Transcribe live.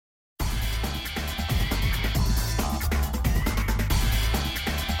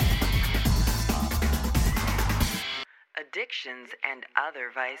addictions, and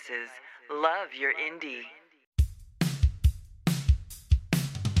other vices. Love your indie.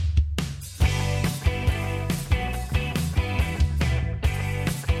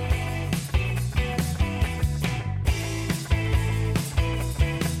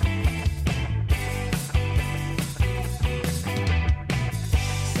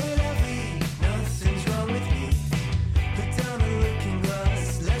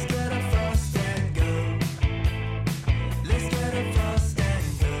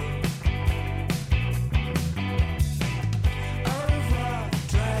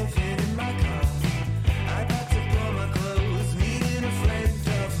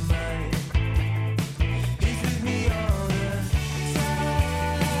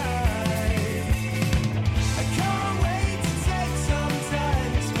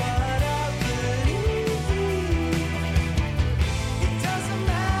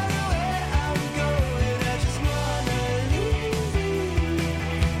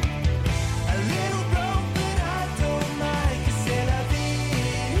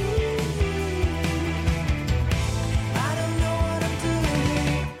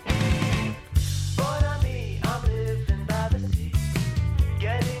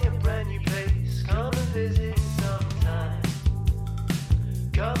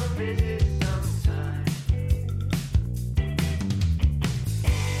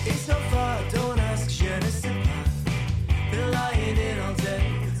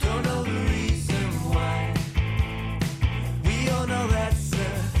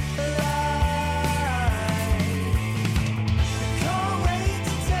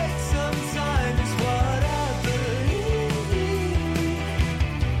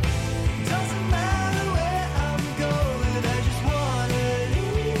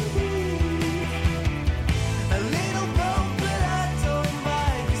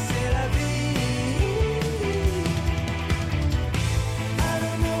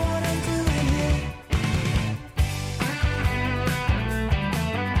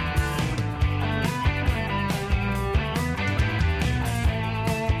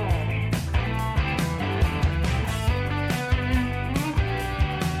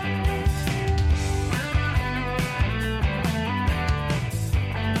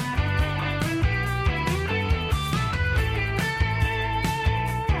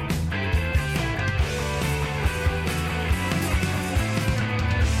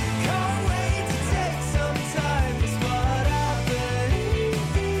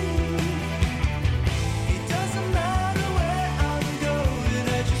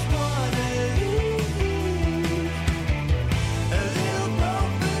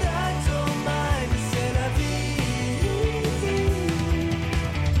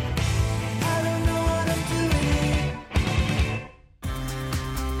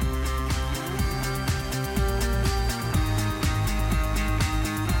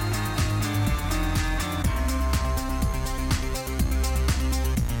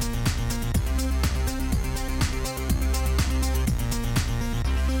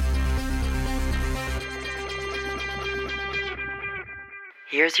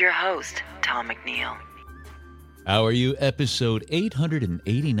 Here's your host, Tom McNeil. How are you? Episode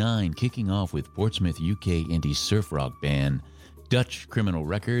 889, kicking off with Portsmouth, UK indie surf rock band Dutch Criminal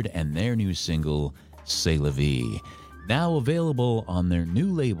Record and their new single, C'est La Vie. Now available on their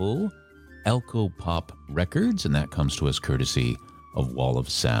new label, Elko Pop Records, and that comes to us courtesy of Wall of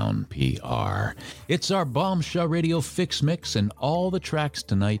Sound PR. It's our Bombshell Radio Fix Mix, and all the tracks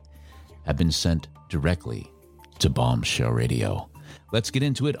tonight have been sent directly to Bombshell Radio. Let's get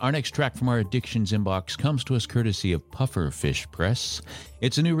into it. Our next track from our Addictions inbox comes to us courtesy of Pufferfish Press.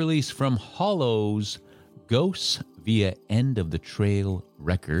 It's a new release from Hollows Ghosts via End of the Trail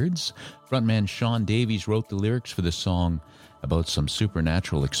Records. Frontman Sean Davies wrote the lyrics for the song about some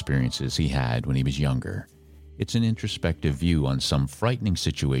supernatural experiences he had when he was younger. It's an introspective view on some frightening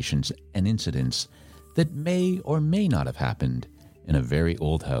situations and incidents that may or may not have happened in a very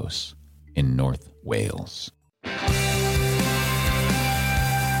old house in North Wales.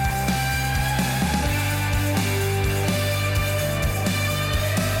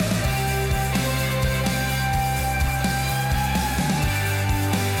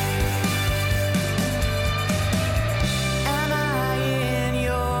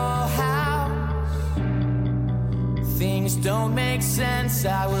 Don't make sense,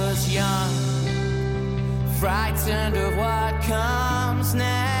 I was young, frightened of what comes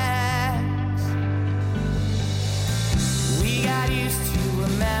next. We got used to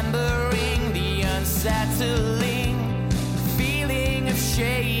remembering the unsettling feeling of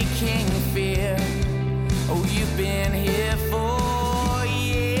shaking fear. Oh, you've been here for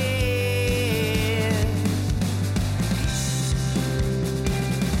years.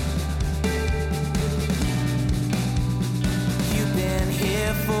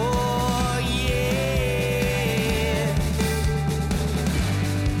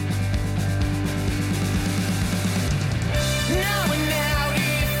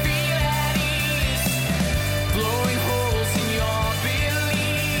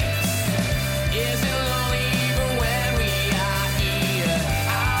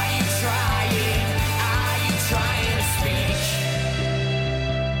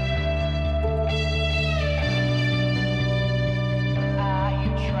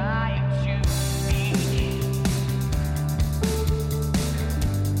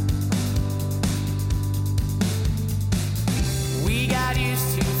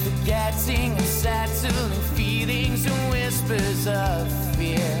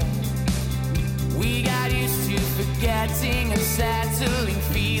 forgetting and settling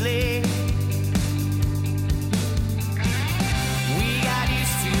feeling. We got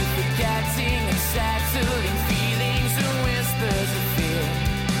used to forgetting and settling feelings and whispers of fear.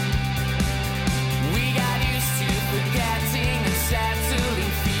 We got used to forgetting and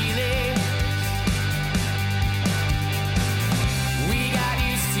settling feelings. We got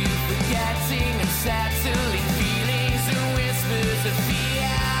used to forgetting and settling feelings and whispers of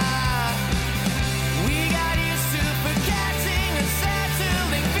fear. We got used to forgetting and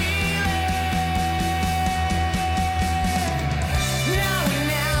settling feelings.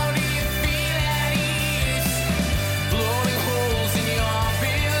 Now do you feel at ease? Blowing holes in your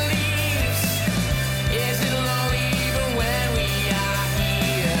beliefs. Is it lonely even when we are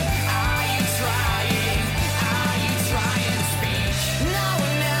here? Are you trying? Are you trying to speak? Now,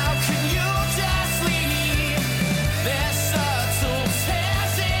 can you just leave? There's subtle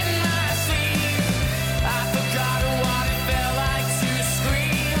tears in my sleeve. I've forgotten what it felt like to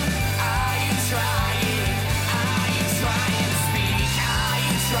scream. Are you trying? Are you trying to speak? Are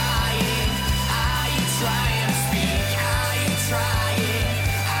you trying? Are you trying to speak? Are you trying?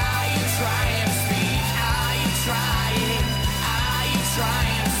 Are you trying to speak? Are you trying? Are you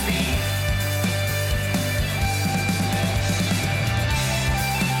trying to speak?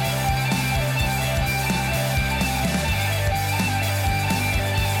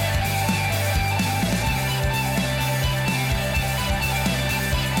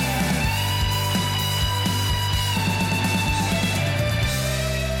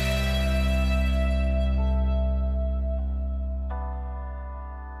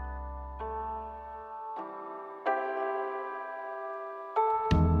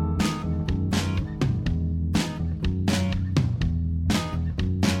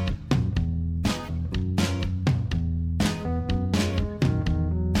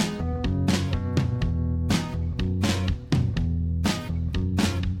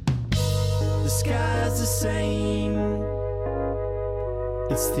 The sky's the same.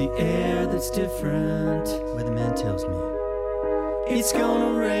 It's the air that's different. Weatherman tells me it's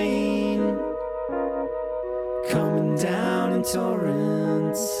gonna rain, coming down in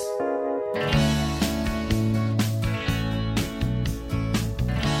torrents.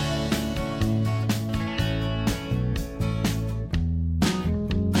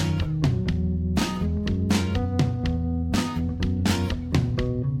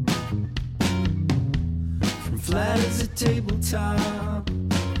 From flat as a tabletop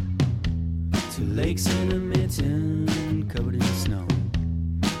to lakes intermittent, covered in snow.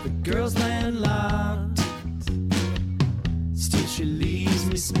 The girl's landlocked, still she leaves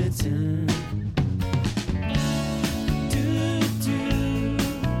me smitten. Do, do.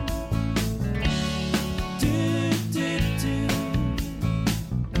 Do, do, do.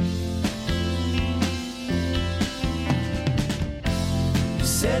 You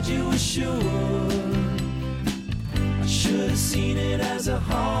said you were sure. I should have seen it as a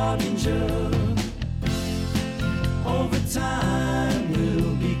harbinger. Over time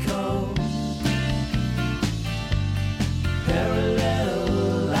we'll be cold. Parallel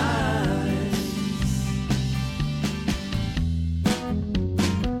lines.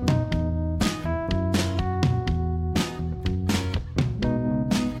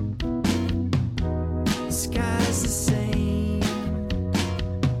 The sky's the same.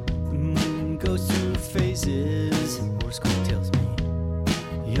 The moon goes through phases. Horoscope tells me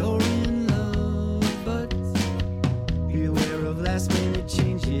you're in love, but be aware of last minute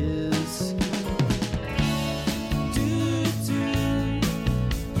changes. Do, do.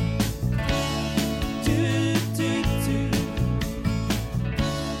 Do, do, do.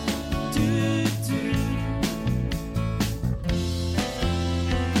 Do, do.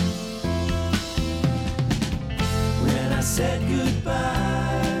 When I said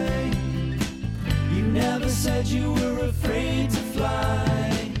goodbye, you never said you were afraid to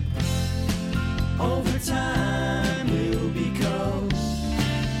fly. Over time we'll become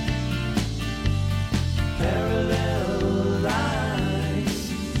parallel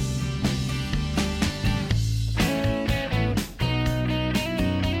lines.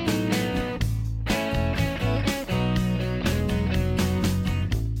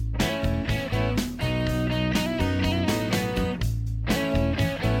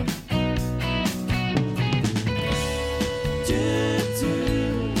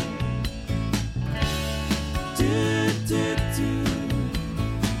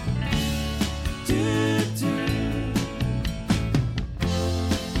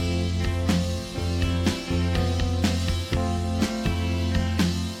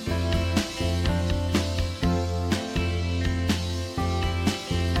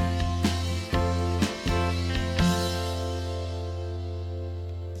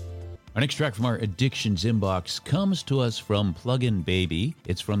 Our next track from our Addictions inbox comes to us from Plugin Baby.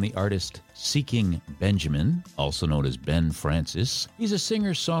 It's from the artist Seeking Benjamin, also known as Ben Francis. He's a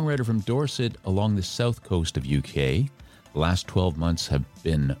singer-songwriter from Dorset along the south coast of UK. The last 12 months have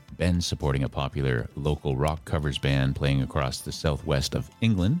been Ben supporting a popular local rock covers band playing across the southwest of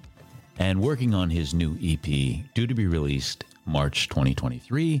England and working on his new EP, due to be released March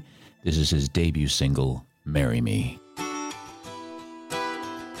 2023. This is his debut single, Marry Me.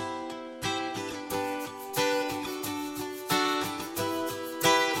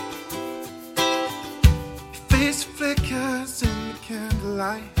 Face flickers in the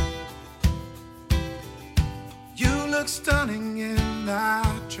candlelight. You look stunning in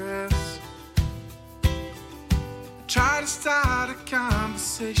that dress. I try to start a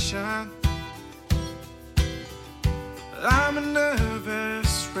conversation, but I'm a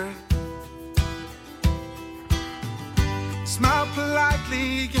nervous wreck. Smile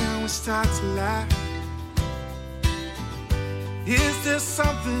politely and we start to laugh. Is there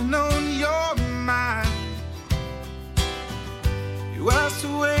something on your mind? You asked the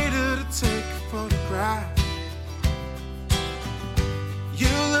waiter to take a photograph.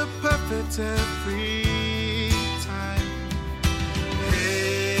 You look perfect every time.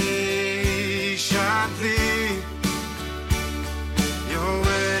 Patiently, you're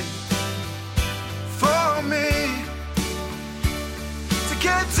waiting for me to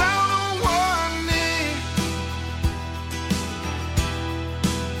get down on one knee.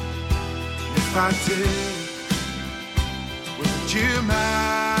 If I did, would you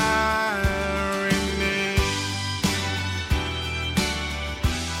marry me?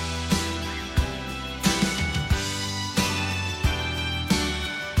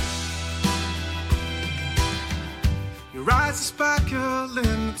 Your eyes sparkle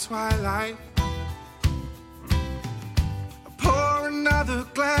in the twilight. I pour another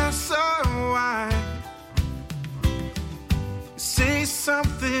glass of wine. You say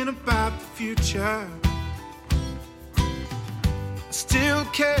something about the future. I still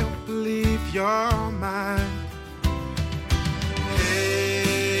can't believe you're mine.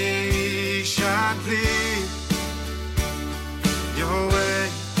 Patiently, you're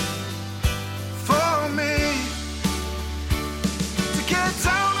waiting for me to get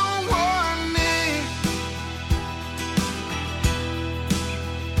down on one knee.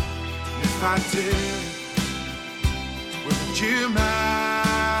 If I did, would you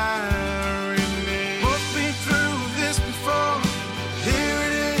marry me? We've been through this before. Here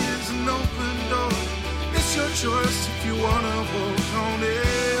it is, an open door. It's your choice if you wanna walk on it.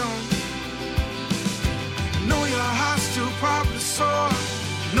 Know your heart's still probably sore.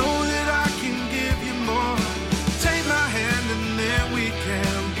 Know that I can give you more. Take my hand and then we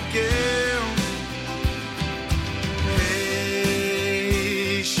can begin.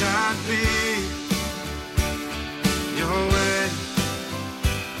 Patiently, you're waiting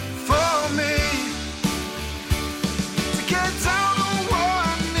for me to get down on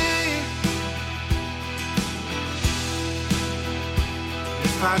one knee.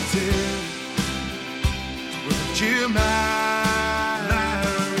 If I did, would you marry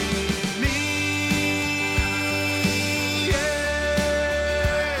me? Yeah.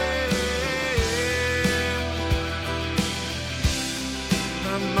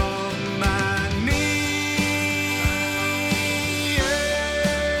 I'm on my knees. Yeah.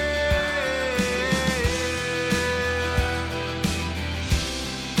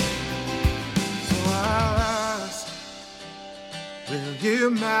 So I'll ask, will you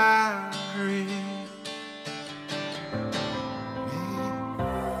marry me?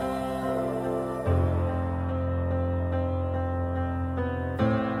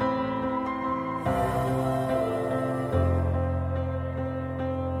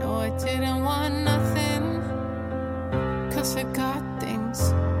 No, I didn't want nothing, 'cause I got things.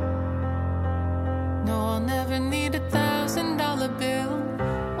 No, I'll never need $1,000 bill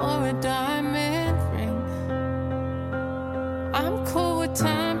or a diamond ring. I'm cool with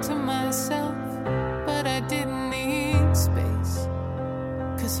time to myself.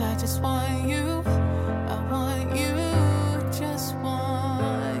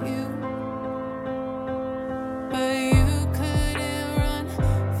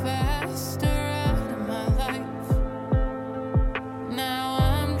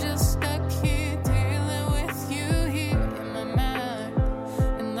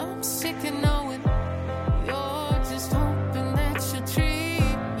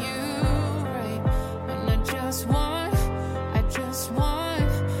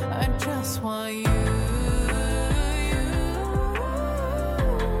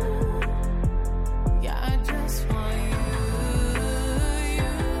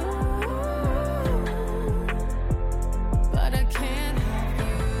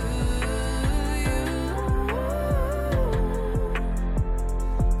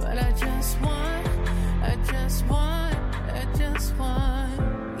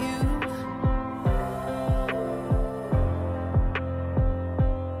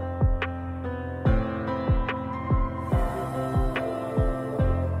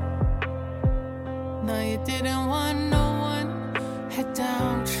 didn't want no one. Head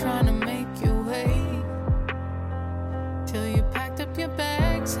down, trying to make your way. Till you packed up your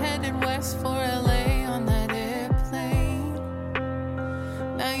bags, headed west for LA on that airplane.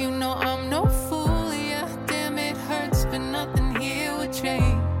 Now you know I'm no fool, yeah, damn it hurts, but nothing here would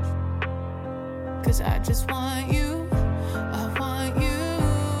change. 'Cause I just want you, I want you,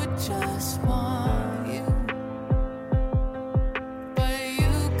 I just want you. But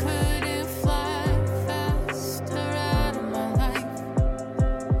you couldn't fly faster out of my life.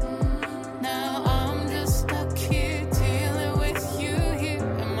 Now I'm just stuck here dealing with you here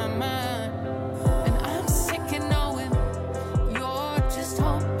in my mind. And I'm sick of knowing you're just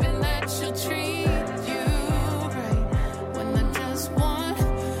hoping that she'll treat you right. When I just want you.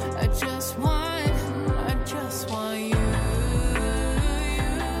 I just want you.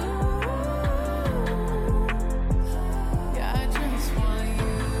 Yeah, I just want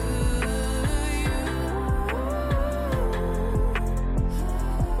you.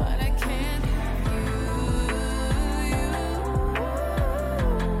 But I can't have you.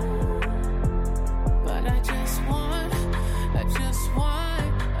 But I just want you.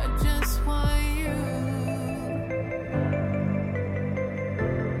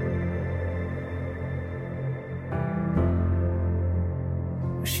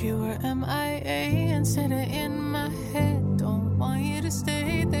 Wish you were MIA instead of in my head. Don't want you to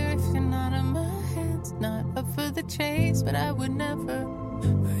stay there if you're not in my hands. Not up for the chase, but I would never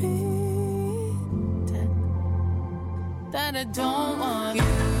pretend that I don't want you.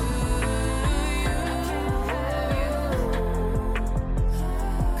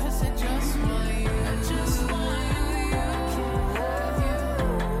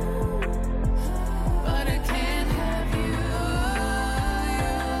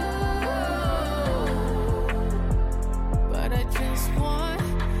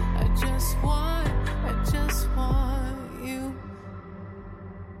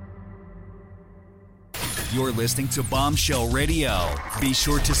 You're listening to Bombshell Radio. Be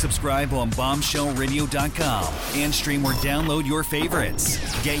sure to subscribe on bombshellradio.com and stream or download your favorites.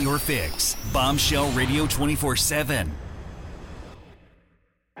 Get your fix. Bombshell Radio 24/7.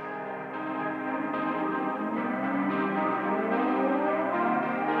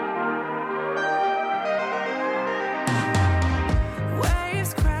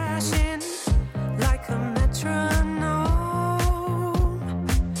 Waves crashing like a metronome,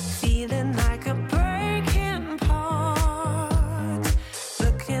 feeling like a breaking part,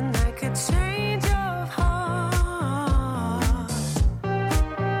 looking like a change of heart.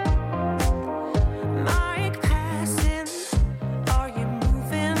 Mic passing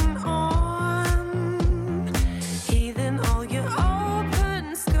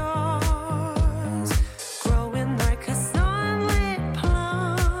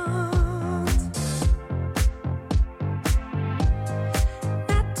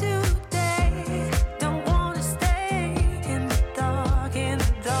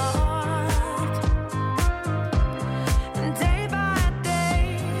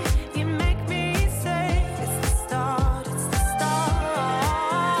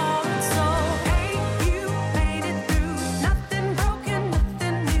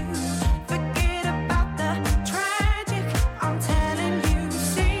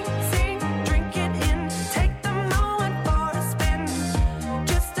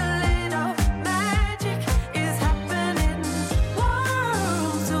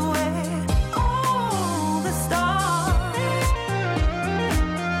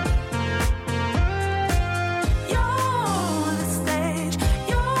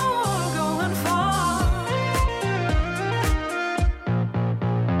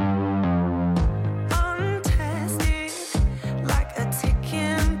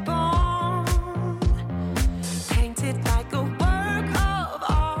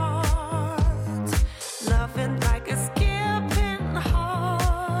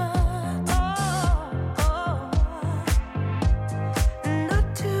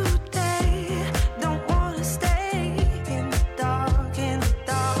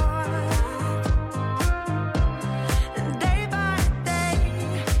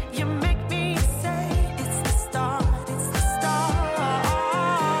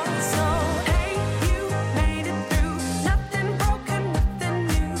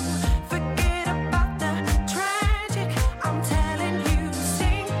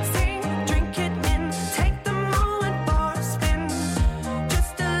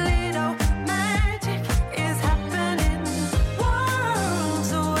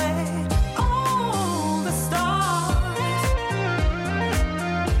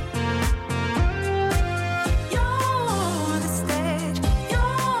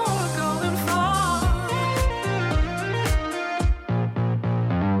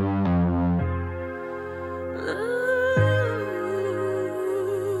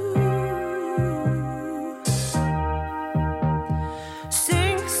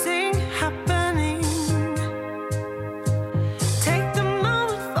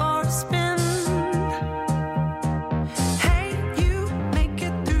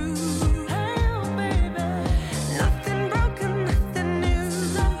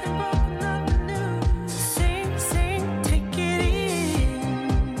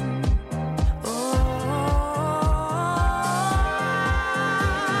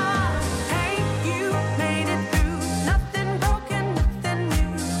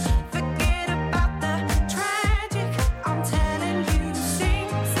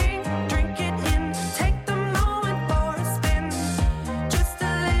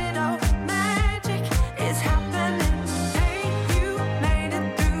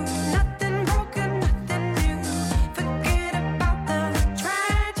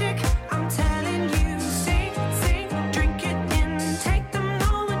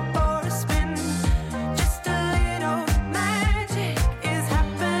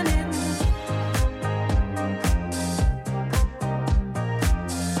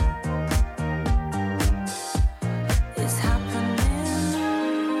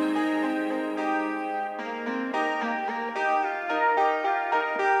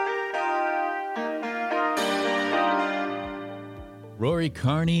Rory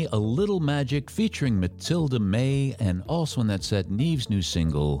Carney, A Little Magic, featuring Matilda May, and also in that set, Neve's new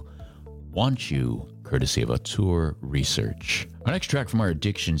single, Want You, courtesy of Auteur Research. Our next track from our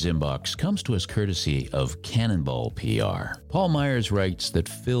Addictions inbox comes to us courtesy of Cannonball PR. Paul Myers writes that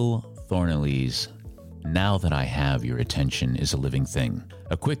Phil Thornley's Now That I Have Your Attention is a living thing.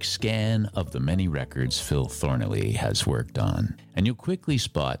 A quick scan of the many records Phil Thornley has worked on, and you'll quickly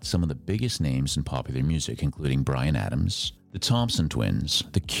spot some of the biggest names in popular music, including Bryan Adams, the Thompson Twins,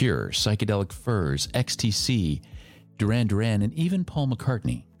 The Cure, Psychedelic Furs, XTC, Duran Duran, and even Paul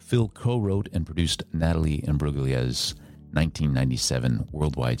McCartney. Phil co-wrote and produced Natalie Imbruglia's 1997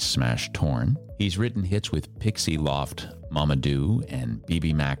 worldwide smash Torn. He's written hits with Pixie Loft, Mamadou, and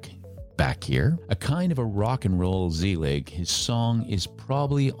BB Mac Back Here. A kind of a rock and roll Z-Lig, his song is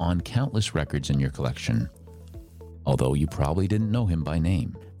probably on countless records in your collection, although you probably didn't know him by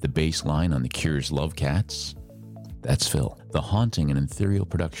name. The bass line on The Cure's Love Cats, that's Phil. The haunting and ethereal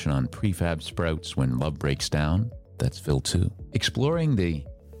production on Prefab Sprouts When Love Breaks Down, that's Phil too. Exploring the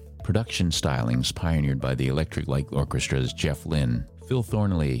production stylings pioneered by the Electric Light Orchestra's Jeff Lynne, Phil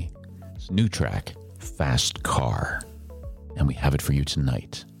Thornley's new track, Fast Car. And we have it for you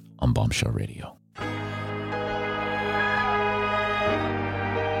tonight on Bombshell Radio.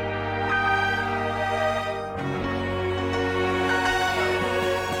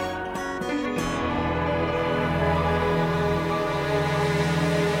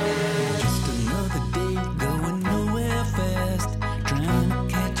 Just another day going nowhere fast, trying to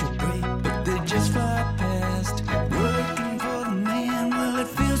catch a break, but they just fly past. Working for the man, well it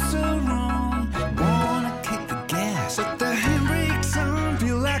feels so wrong. Wanna kick the gas, but the handbrake's on.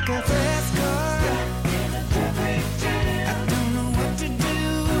 Feel like a fast car. I don't know what to do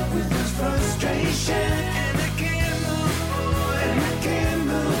with this frustration, and I can't move forward, and I can't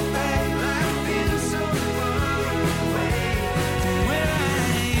move back. Life feels so far away from where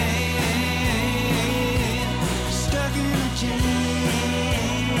I am, stuck in a jam.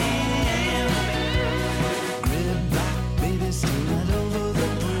 Gridlock, baby, still not over the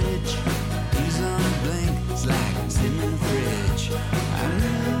bridge. He's on a blink, it's like it's in the fridge. I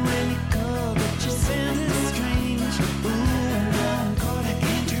knew when you called that you sounded strange. Ooh, now I'm caught, I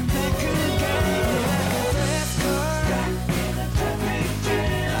can't turn back again. Fast car, I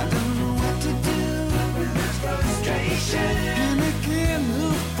don't know what to do with this frustration, and I can't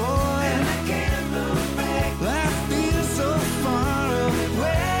move forward, and I can't move back. Life feels so far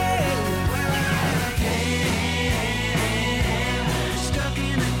away. Well, I am stuck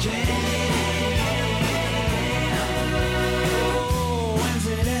in a jam. Oh, when's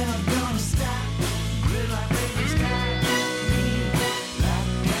it ever gonna stop? Gridlock baby's got me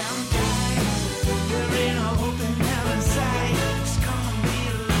locked down tight. There ain't no hope in hell in sight. It's gonna be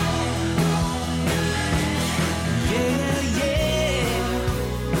long. Yeah, yeah.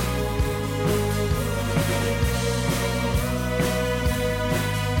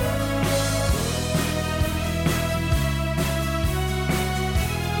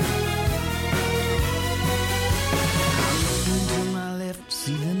 I'm looking to my left,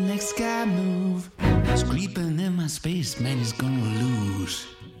 see the next guy move. He's creeping in my space, man, he's gonna lose.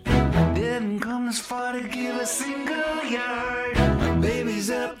 Didn't come this far to give a single yard. My baby's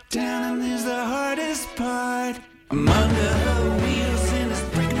uptown and there's the hardest part. I'm under her wheels and it's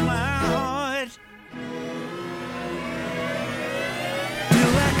breaking my heart.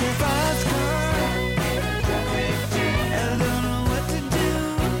 Feel like a fast car. I don't know what to do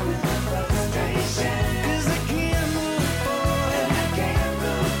with the frustration, 'cause I can't move forward, I can't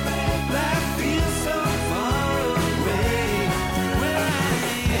move back. Life feels so far away from where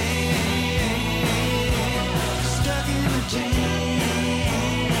I am, stuck in a jam.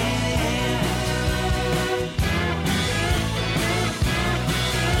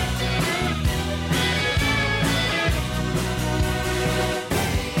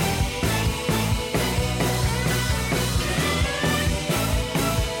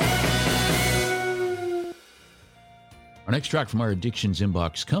 Our next track from our Addictions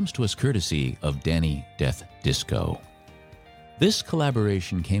inbox comes to us courtesy of Danny Death Disco. This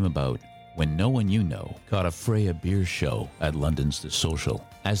collaboration came about when No One You Know caught a Freya beer show at London's The Social.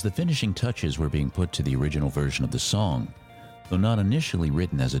 As the finishing touches were being put to the original version of the song, though not initially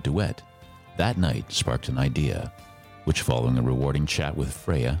written as a duet, that night sparked an idea, which following a rewarding chat with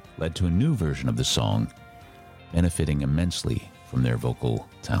Freya led to a new version of the song, benefiting immensely from their vocal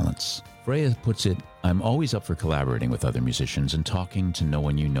talents. Freya puts it, "I'm always up for collaborating with other musicians, and talking to No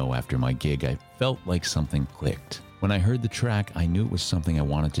One You Know after my gig, I felt like something clicked. When I heard the track, I knew it was something I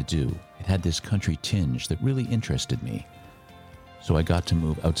wanted to do. It had this country tinge that really interested me. So I got to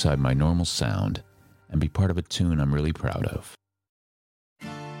move outside my normal sound and be part of a tune I'm really proud of.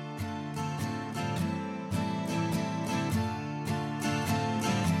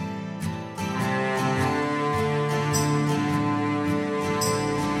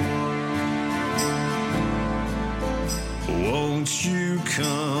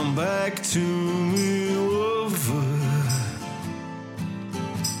 come back to me, lover?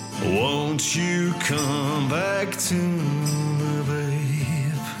 Won't you come back to me,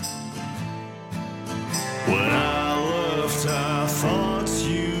 babe? When I left, I thought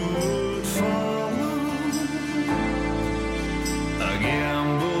you would follow. I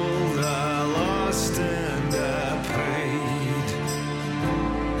gambled, I lost, and I paid.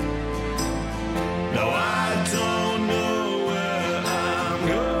 No, I don't know where I'm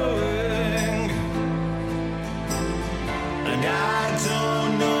going, and I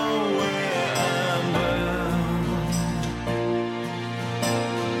don't know where I'm bound.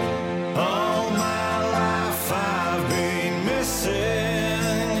 All my life I've been missing.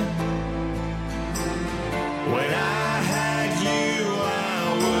 When I had you, I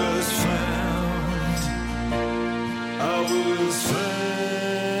was found. I was found.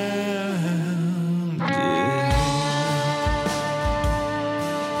 Yeah.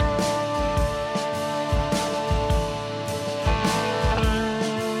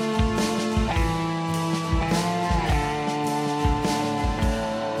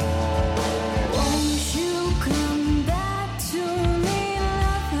 Won't you come back to me,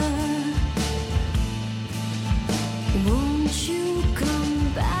 lover? Won't you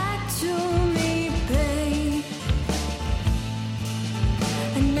come back to me, babe?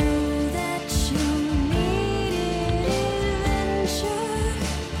 I know that you needed adventure.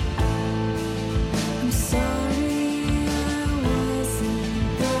 I'm sorry I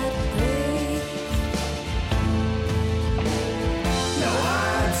wasn't that brave. Now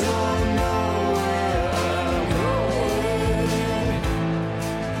I don't know where I'm going,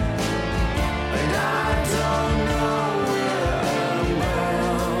 and I don't know where I'm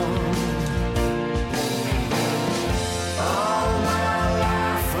bound. All my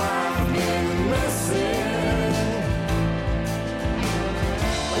life I've been missing.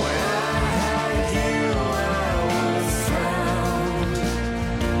 When I had you, I was found.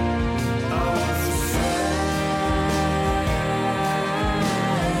 I was found.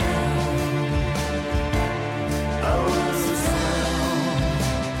 I was found.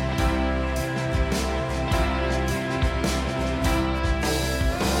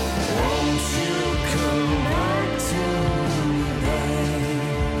 Won't you come back to me, babe?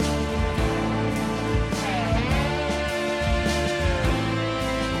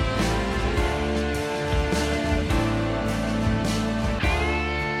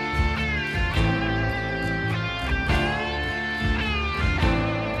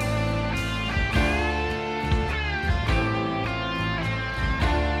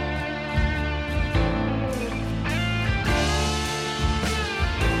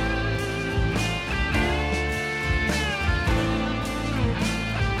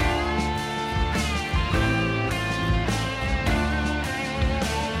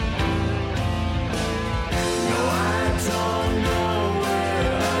 No, I don't know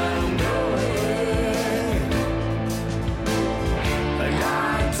where I'm going, and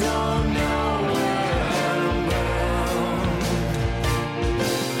I don't know where I'm bound.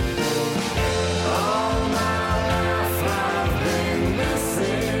 All my life I've been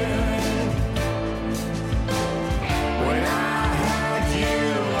missing. When I had you,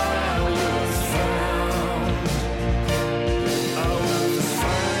 I was found. I was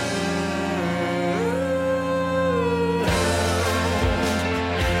found.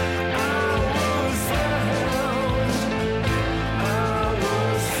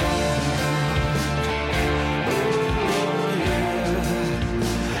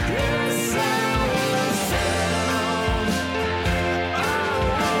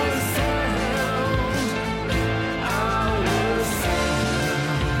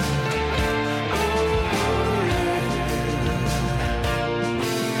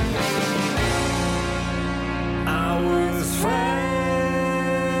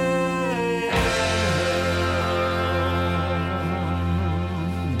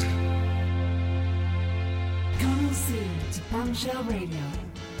 Coming soon to Bombshell Radio,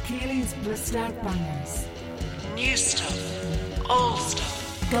 Keely's Blissed Out Bangers, New stuff, old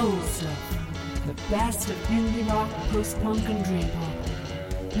stuff. Gold Stuff, the best of indie rock, post-punk and dream pop.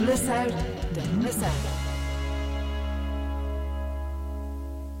 Bliss out, don't miss out.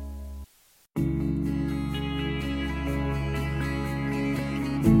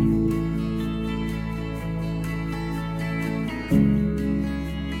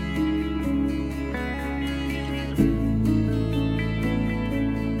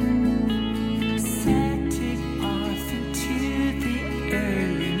 Setting off into the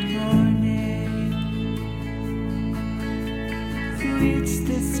early morning, reach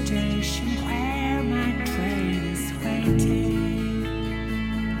the station where my train is waiting.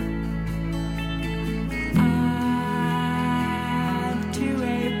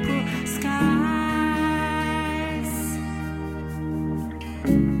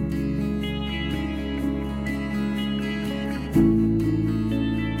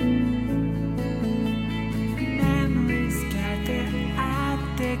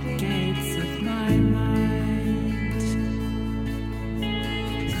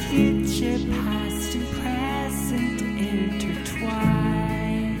 future, past and present intertwine.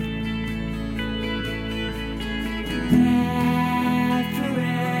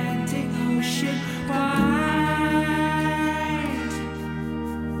 Never-ending ocean wide.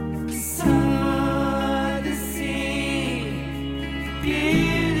 Saw the sea,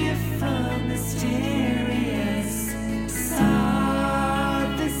 beautiful, mysterious.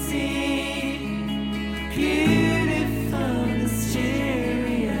 Saw the sea, beautiful, mysterious.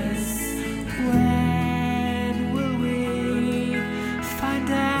 When will we find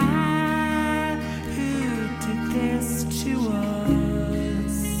out who did this to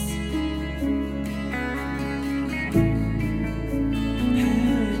us? Who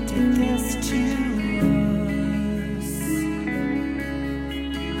did this to us?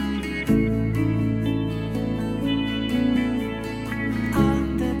 On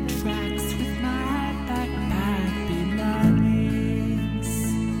the tracks with my backpack belongings,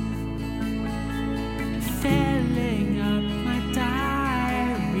 filling up my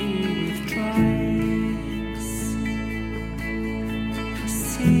diary with drawings,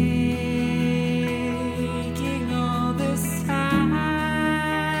 singing all the sights,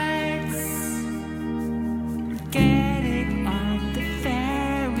 getting on the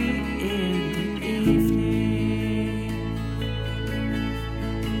ferry in the evening.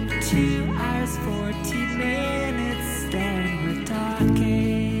 2 hours 40 minutes, then we're talking.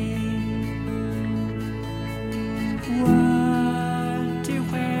 Wonder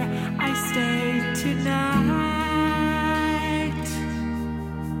where I stay tonight.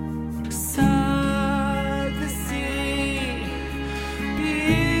 Saw the sea,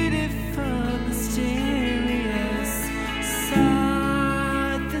 beautiful, mysterious.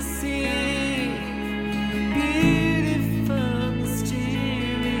 Saw the sea, beautiful,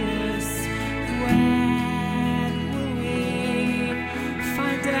 mysterious. When will we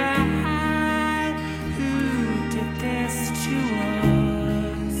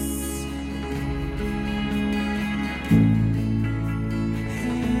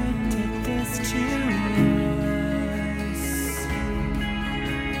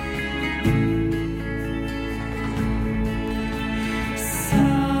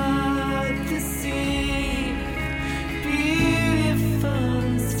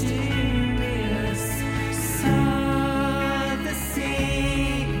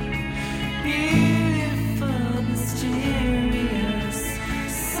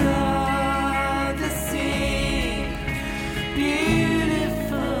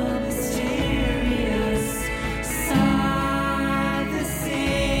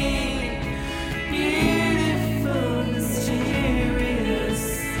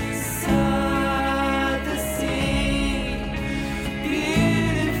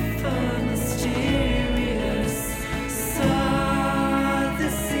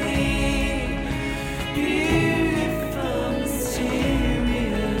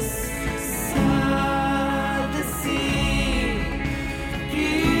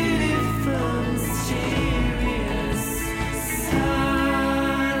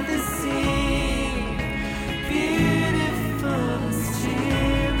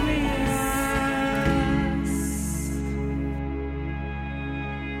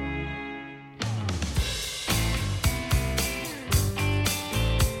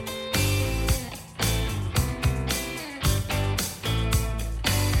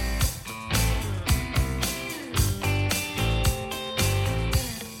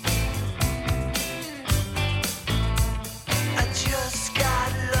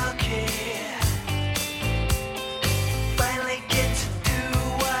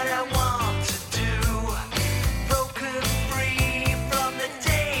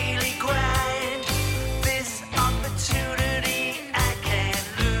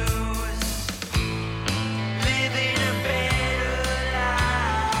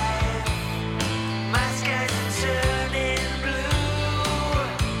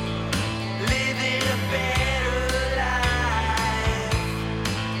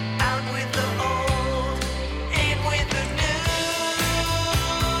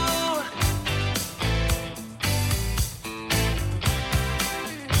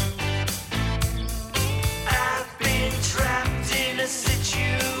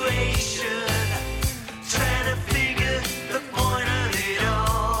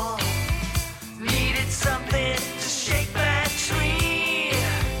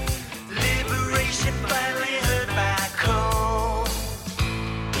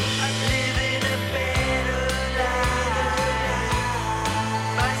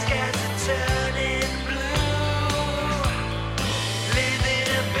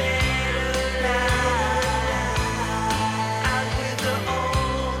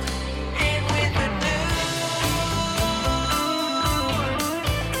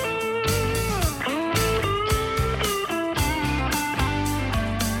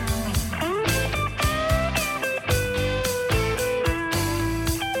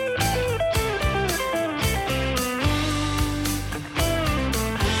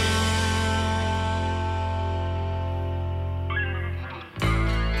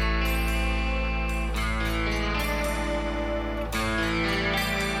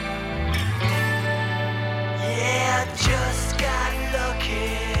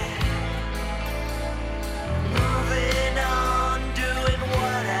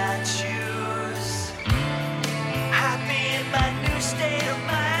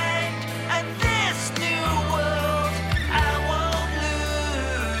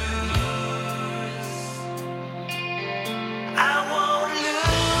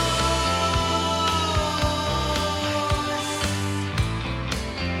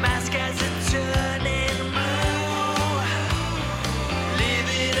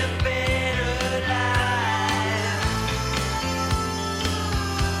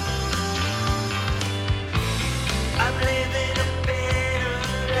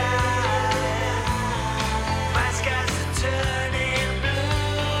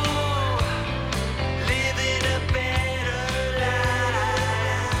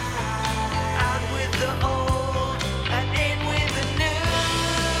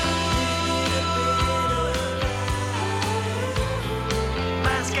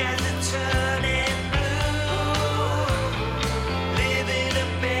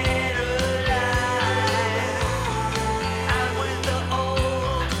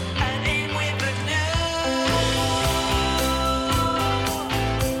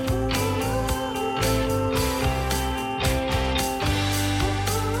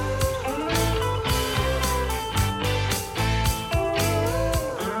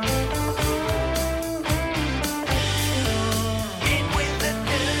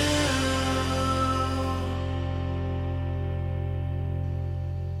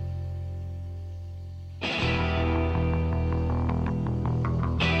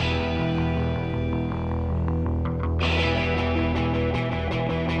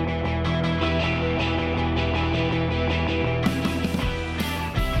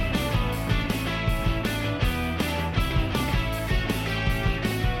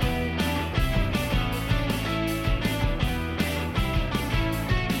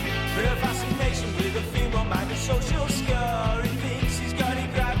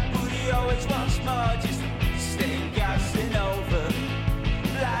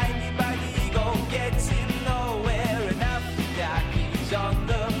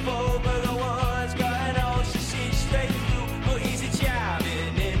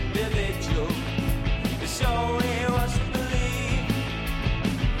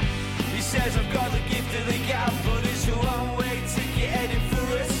says I've got the gift of the gab, but it's a one-way ticket heading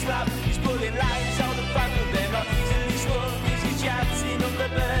for a slap. He's pulling lines out the back, but they're not easily swung. He's chatting up the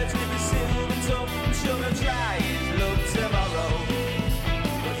birds with a silver tongue. I'm sure he'll try his luck tomorrow,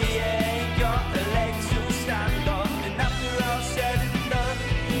 but he ain't got a leg to stand on. And after all said and done,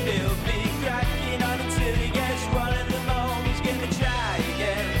 he'll be cracking on until he gets one of them home. He's gonna try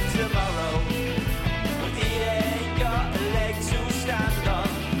again tomorrow, but he ain't got a leg to stand on.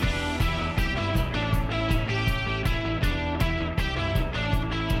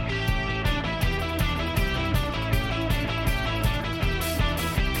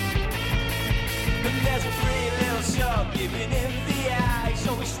 And there's a pretty little soul giving him the eye,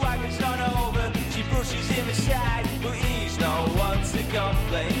 so he swaggers on over. She brushes him aside, but he's no one to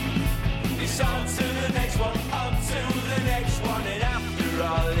complain. It's on to the next one, on to the next one. And after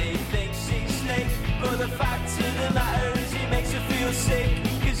all he thinks he's slick, but the fact of the matter is he makes her feel sick,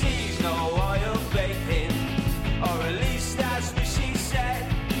 cause he's no oil baking, or at least that's what she said.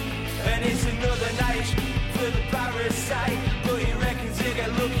 And it's another night for the parasite, but he reckons he'll get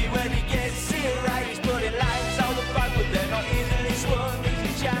lucky when he gets it right. He's putting lines out the back, but they're not easily swung.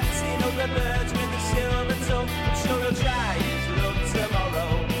 He's chanting up the birds with a silver tongue. I'm sure he'll try his luck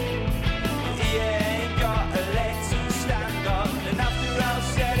tomorrow, but he ain't got a leg to stand on. And after all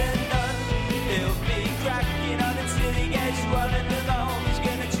said and done, he'll be cracking on until he gets one of them home. He's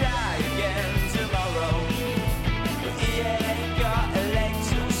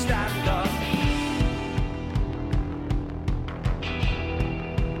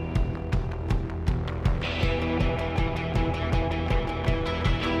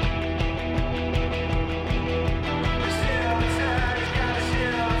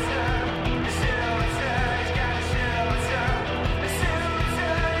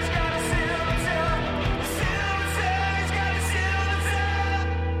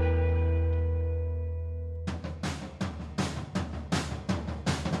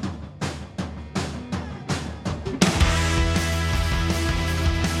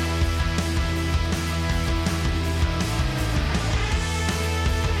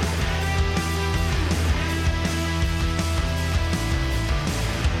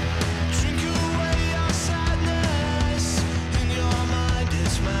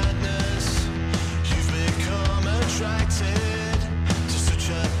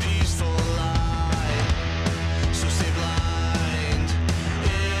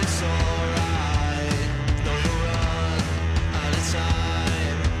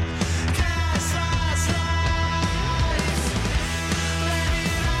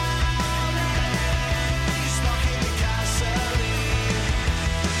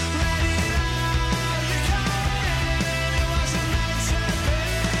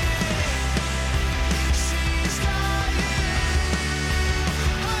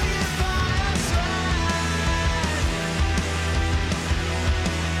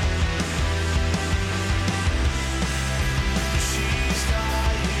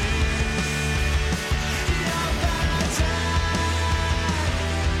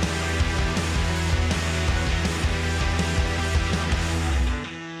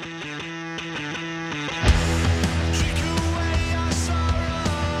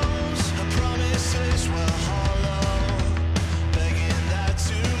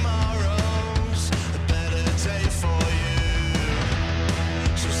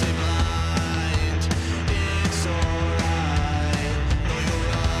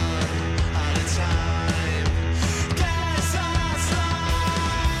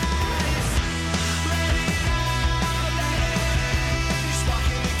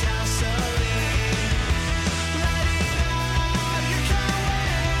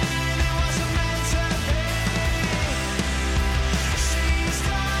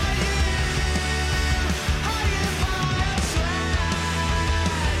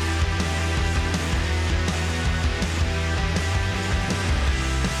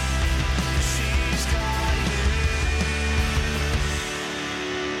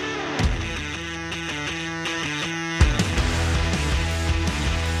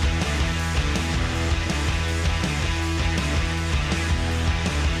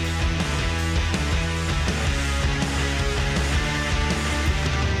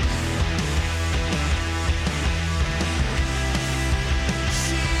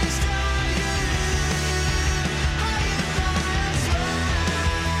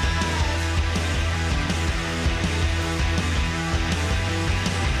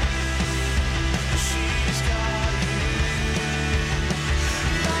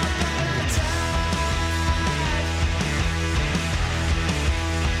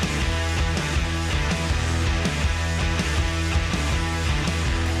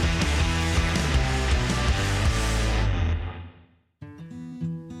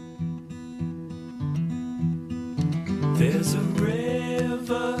There's a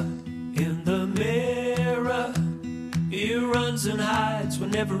river in the mirror. It runs and hides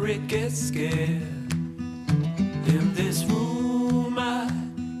whenever it gets scared. In this room I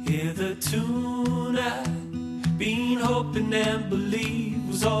hear the tune I've been hoping and believe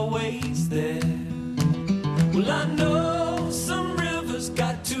was always there. Well, I know some rivers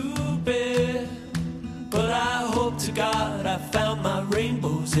got too big, but I hope to God I found my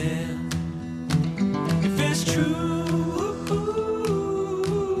rainbow's end. If it's true,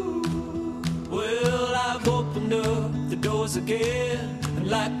 well, I've opened up the doors again, and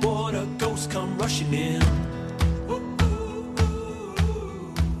like water, ghosts come rushing in.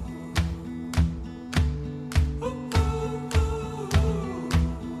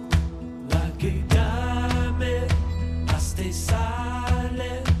 Like a diamond, I stay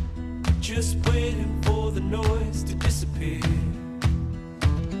silent, just waiting for the noise to disappear.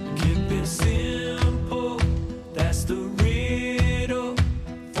 Keep it simple, that's the riddle.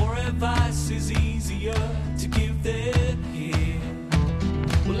 For advice is easier to give than hear.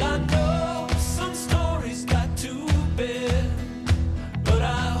 Well, I know some stories got too big, but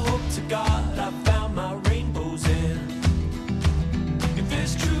I hope to God I found my rainbow's end. If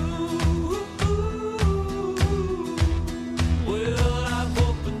it's true, well, I've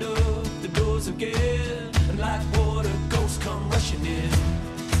opened up the doors again, and like water, ghosts come rushing in.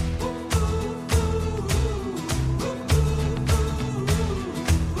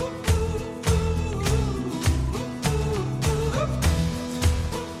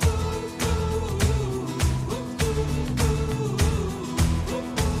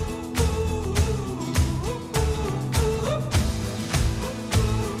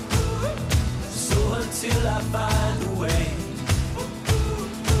 So until I find a way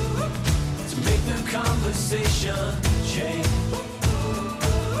to make the conversation change,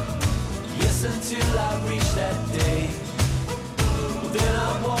 yes, until I reach that day, well, then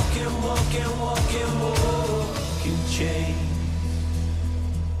I'm walking, walking, walking, walking change.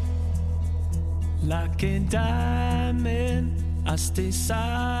 Like a diamond, I stay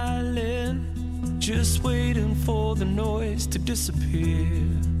silent, just waiting for the noise to disappear.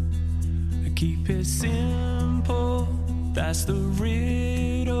 I keep it simple, that's the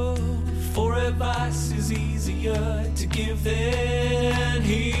riddle. For advice is easier to give than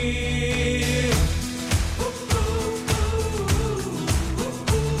hear.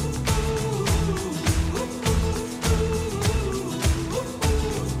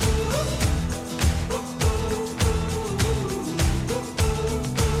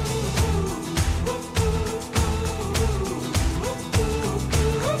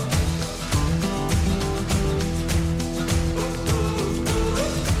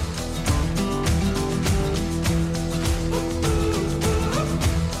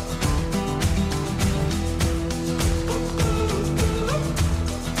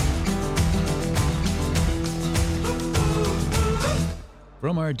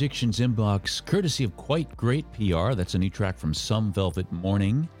 From our Addictions inbox, courtesy of Quite Great PR, that's a new track from Some Velvet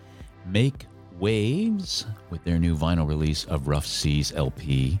Morning, Make Waves, with their new vinyl release of Rough Seas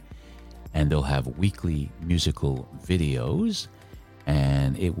LP. And they'll have weekly musical videos.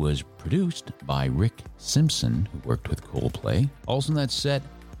 And it was produced by Rick Simpson, who worked with Coldplay. Also in that set,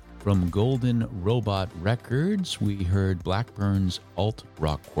 from Golden Robot Records, we heard Blackburn's alt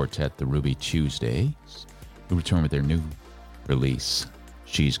rock quartet, the Ruby Tuesdays, who return with their new release,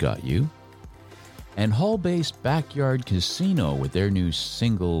 She's Got You. And Hull-based Backyard Casino with their new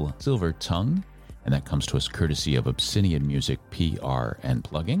single, Silver Tongue. And that comes to us courtesy of Obsidian Music PR and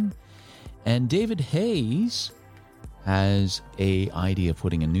plugging. And David Hayes has a idea of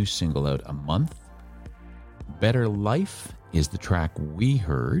putting a new single out a month. Better Life is the track we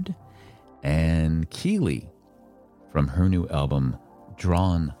heard. And Keely, from her new album,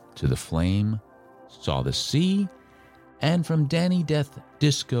 Drawn to the Flame, Saw the Sea. And from Danny Death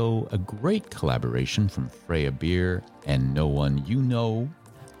Disco, a great collaboration from Freya Beer and No One You Know,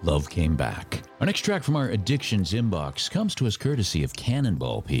 Love Came Back. Our next track from our Addictions inbox comes to us courtesy of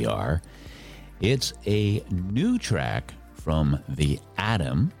Cannonball PR. It's a new track from The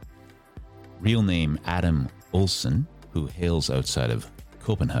Adam, real name Adam Olsen, who hails outside of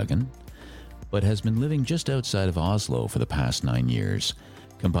Copenhagen, but has been living just outside of Oslo for the past 9 years,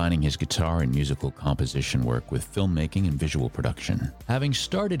 combining his guitar and musical composition work with filmmaking and visual production. Having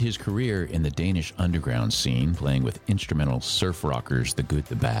started his career in the Danish underground scene, playing with instrumental surf rockers The Good,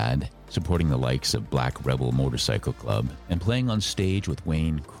 The Bad, supporting the likes of Black Rebel Motorcycle Club, and playing on stage with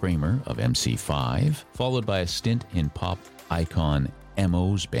Wayne Kramer of MC5, followed by a stint in pop icon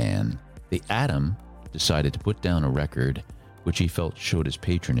Mo's band, the Adam decided to put down a record which he felt showed his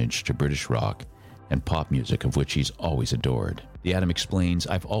patronage to British rock and pop music, of which he's always adored. The Atom explains,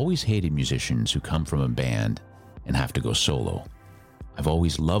 I've always hated musicians who come from a band and have to go solo. I've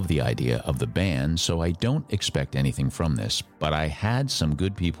always loved the idea of the band, so I don't expect anything from this, but I had some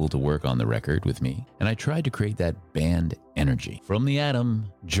good people to work on the record with me, and I tried to create that band energy. From The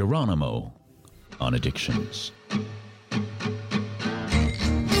Atom, Geronimo on Addictions.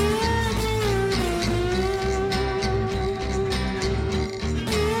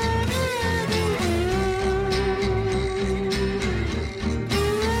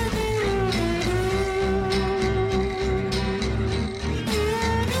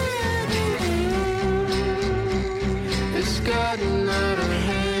 It's gotten out of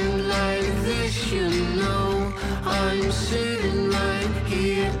hand like this, you know. I'm sitting right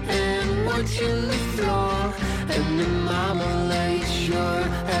here and watching the floor, and the marmalade sure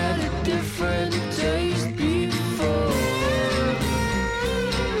had a different taste before.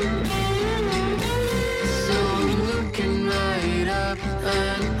 So I'm looking right up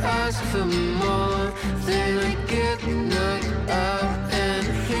and ask for more. Then I get knocked out and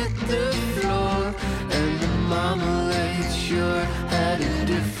hit the floor, and the marmalade sure had a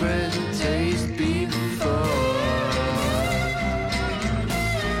different taste before.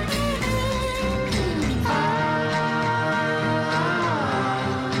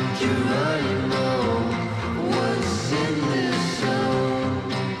 Geronimo, what's in this song?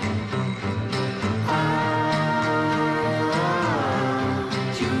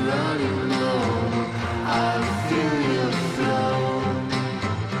 Geronimo, I feel your flow.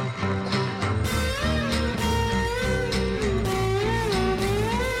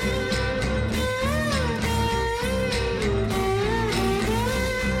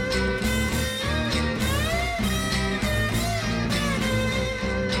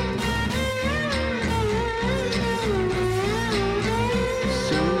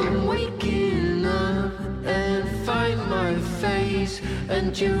 So I'm waking up and find my face,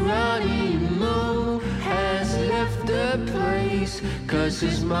 and Geronimo has left the place, 'cause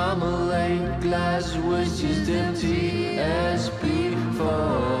his marmalade glass was just empty as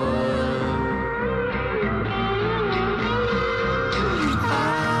before.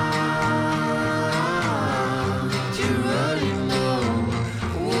 Geronimo,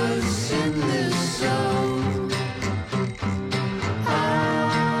 what's in this song?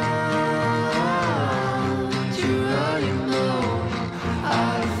 Geronimo, I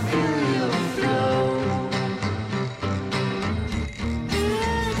feel your flow.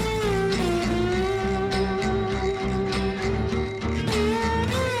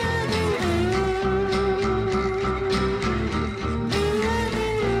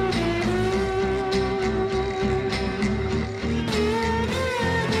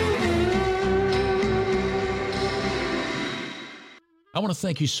 I want to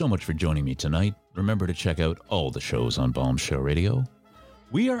thank you so much for joining me tonight. Remember to check out all the shows on Bombshell Radio.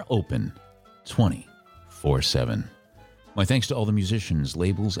 We are open 24/7. My thanks to all the musicians,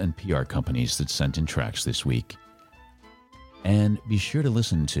 labels, and PR companies that sent in tracks this week. And be sure to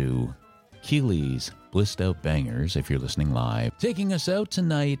listen to Keely's Blissed Out Bangers if you're listening live. Taking us out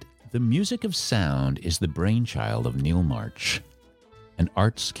tonight, the music of sound is the brainchild of Neil March, an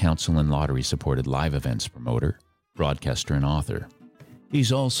Arts Council and Lottery-supported live events promoter, broadcaster, and author.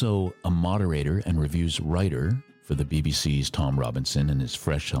 He's also a moderator and reviews writer for the BBC's Tom Robinson and his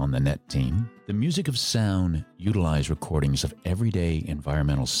Fresh on the Net team. The music of sound utilize recordings of everyday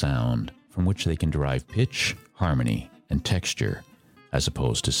environmental sound from which they can derive pitch, harmony, and texture, as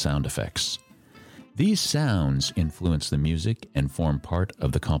opposed to sound effects. These sounds influence the music and form part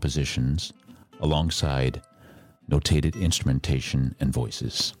of the compositions alongside notated instrumentation and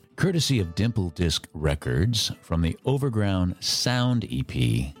voices. Courtesy of Dimple Disc Records from the Overground Sound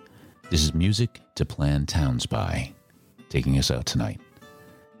EP, this is Music to Plan Towns By, taking us out tonight.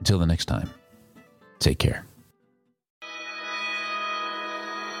 Until the next time, take care.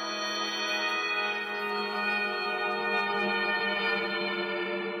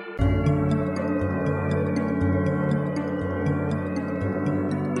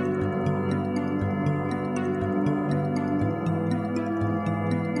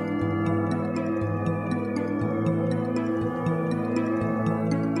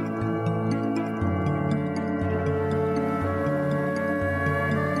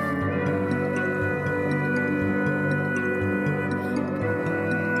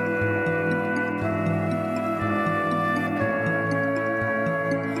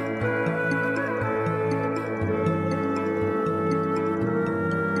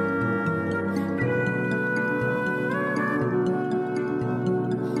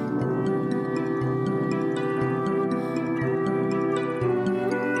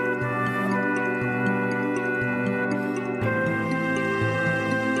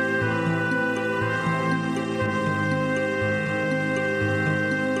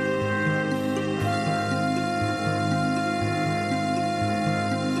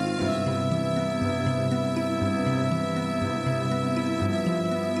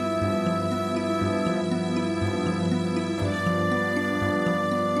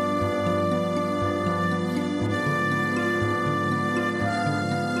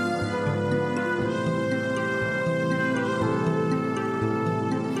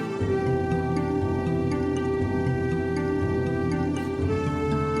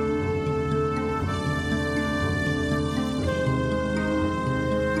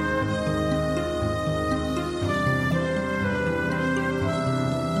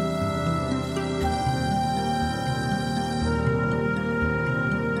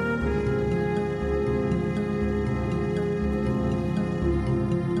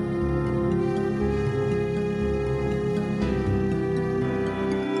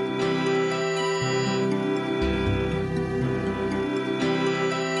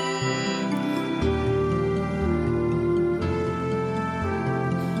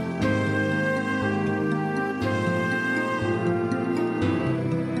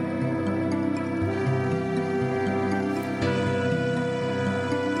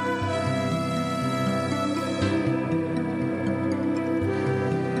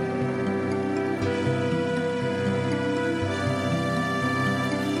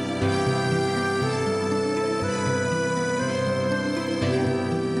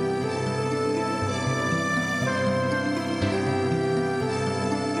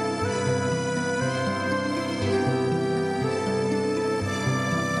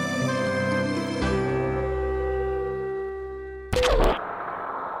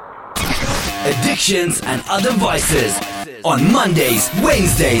 addictions and other vices on Mondays,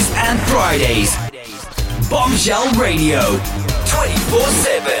 Wednesdays and Fridays. Bombshell Radio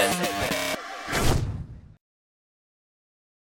 24/7.